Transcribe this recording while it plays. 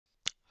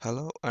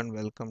Hello and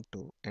welcome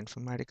to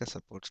Informatica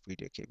Supports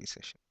Video KB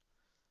session.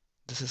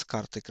 This is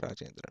Karthik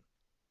Rajendran.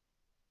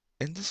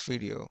 In this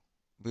video,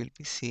 we'll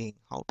be seeing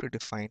how to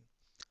define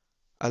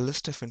a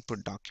list of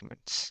input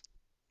documents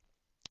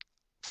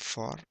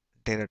for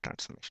data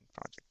transformation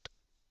project.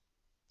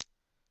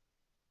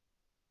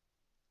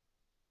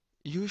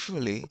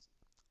 Usually,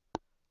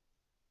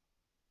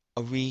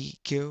 we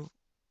give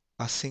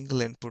a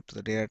single input to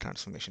the data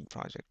transformation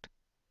project.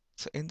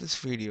 So in this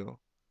video,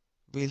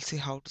 we'll see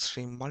how to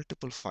stream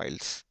multiple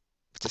files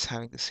which is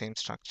having the same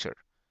structure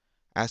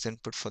as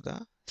input for the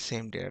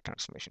same data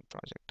transformation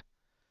project.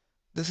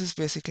 This is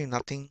basically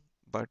nothing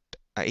but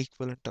an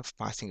equivalent of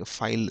passing a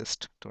file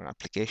list to an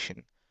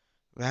application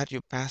where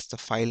you pass the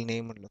file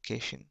name and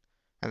location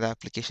and the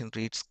application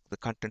reads the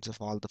contents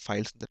of all the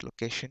files in that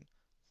location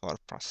for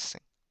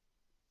processing.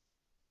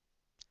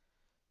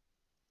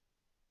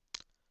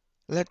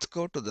 Let's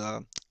go to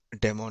the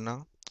demo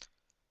now.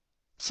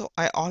 So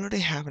I already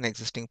have an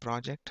existing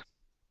project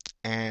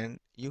and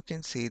you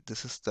can see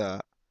this is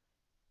the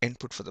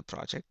input for the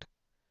project.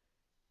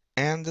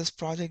 And this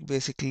project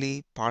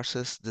basically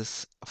parses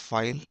this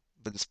file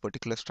with this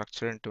particular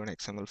structure into an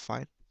XML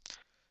file.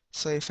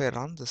 So if I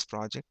run this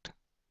project,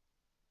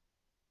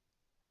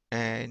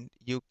 and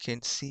you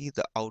can see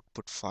the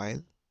output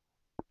file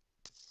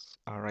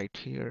right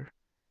here,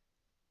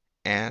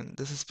 and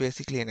this is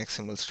basically an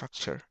XML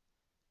structure,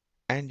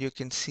 and you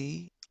can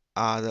see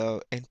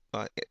the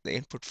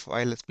input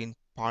file has been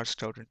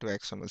parsed out into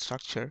XML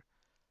structure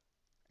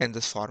in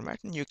this format,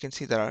 and you can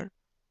see there are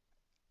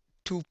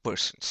two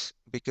persons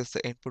because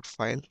the input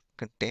file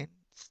contains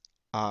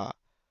uh,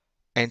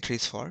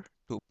 entries for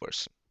two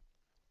person.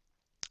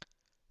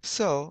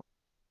 So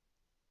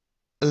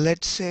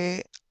let's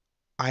say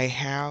I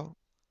have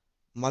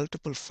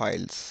multiple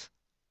files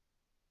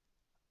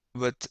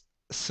with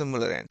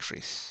similar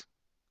entries,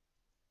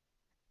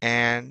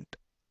 and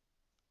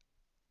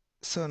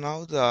so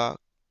now the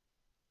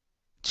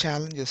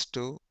challenge is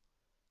to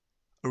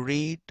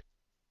read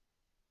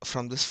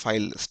from this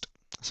file list.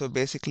 So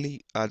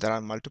basically, there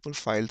are multiple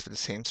files with the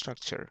same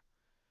structure.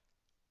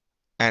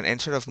 And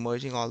instead of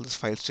merging all these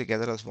files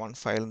together as one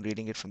file and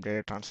reading it from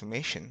data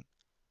transformation,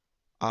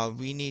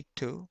 we need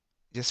to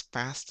just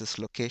pass this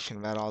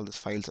location where all these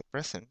files are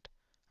present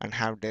and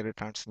have data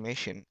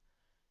transformation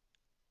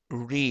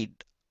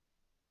read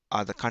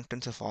the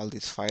contents of all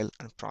these files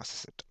and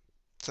process it.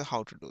 So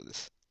how to do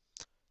this?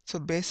 So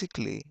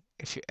basically,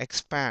 if you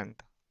expand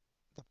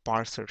the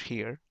parser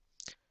here,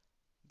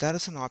 there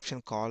is an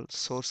option called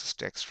sources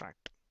to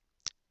extract.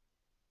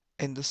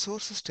 In the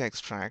sources to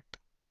extract,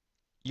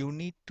 you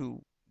need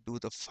to do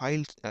the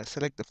file,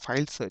 select the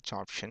file search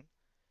option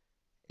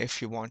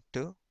if you want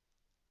to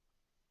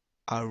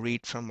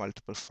read from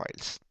multiple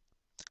files.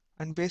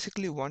 And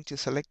basically, once you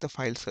select the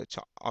file search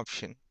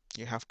option,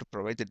 you have to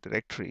provide the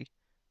directory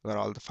where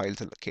all the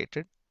files are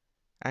located,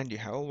 and you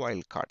have a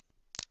wildcard.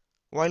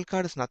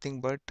 Wildcard is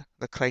nothing but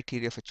the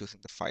criteria for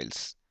choosing the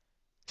files.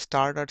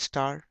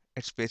 Star.star,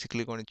 it's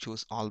basically going to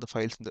choose all the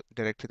files in the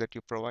directory that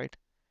you provide.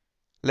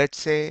 Let's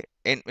say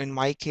in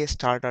my case,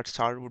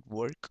 star.star would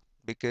work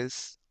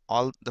because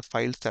all the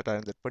files that are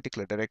in that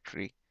particular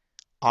directory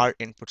are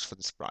inputs for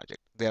this project.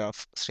 They are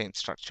of same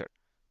structure.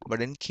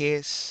 But in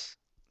case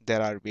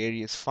there are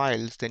various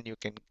files, then you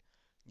can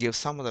give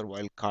some other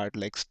wildcard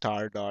like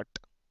star.txt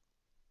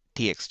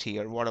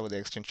or whatever the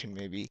extension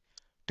may be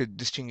to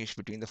distinguish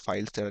between the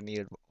files that are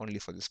needed only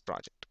for this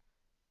project.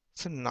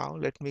 So now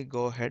let me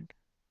go ahead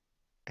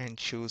and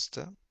choose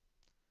the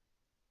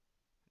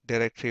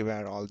directory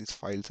where all these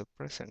files are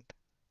present.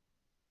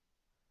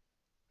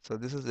 So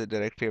this is the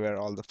directory where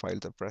all the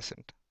files are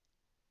present.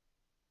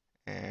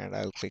 And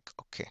I'll click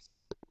OK.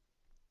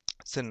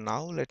 So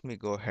now let me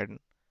go ahead and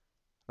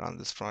run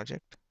this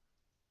project.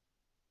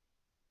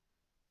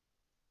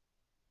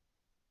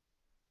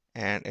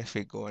 And if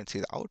we go and see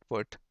the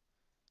output,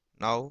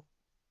 now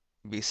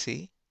we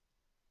see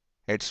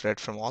it's read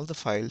from all the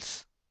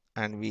files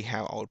and we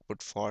have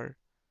output for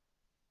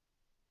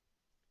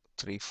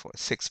 3, 4,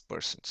 6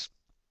 persons.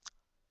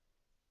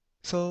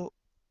 So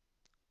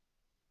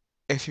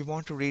if you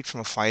want to read from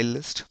a file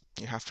list,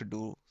 you have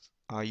to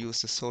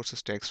use the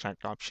sources to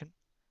extract option.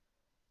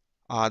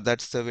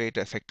 That's the way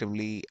to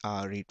effectively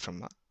read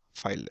from a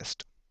file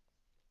list.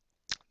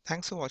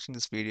 Thanks for watching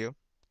this video.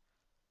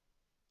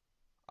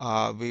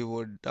 We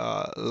would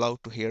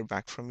love to hear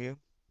back from you,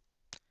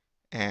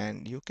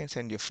 and you can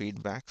send your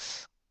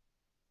feedbacks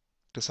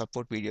to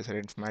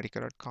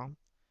supportvideos@informatica.com,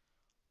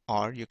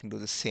 or you can do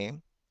the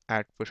same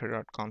at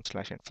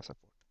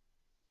twitter.com/infosupport.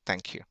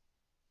 Thank you.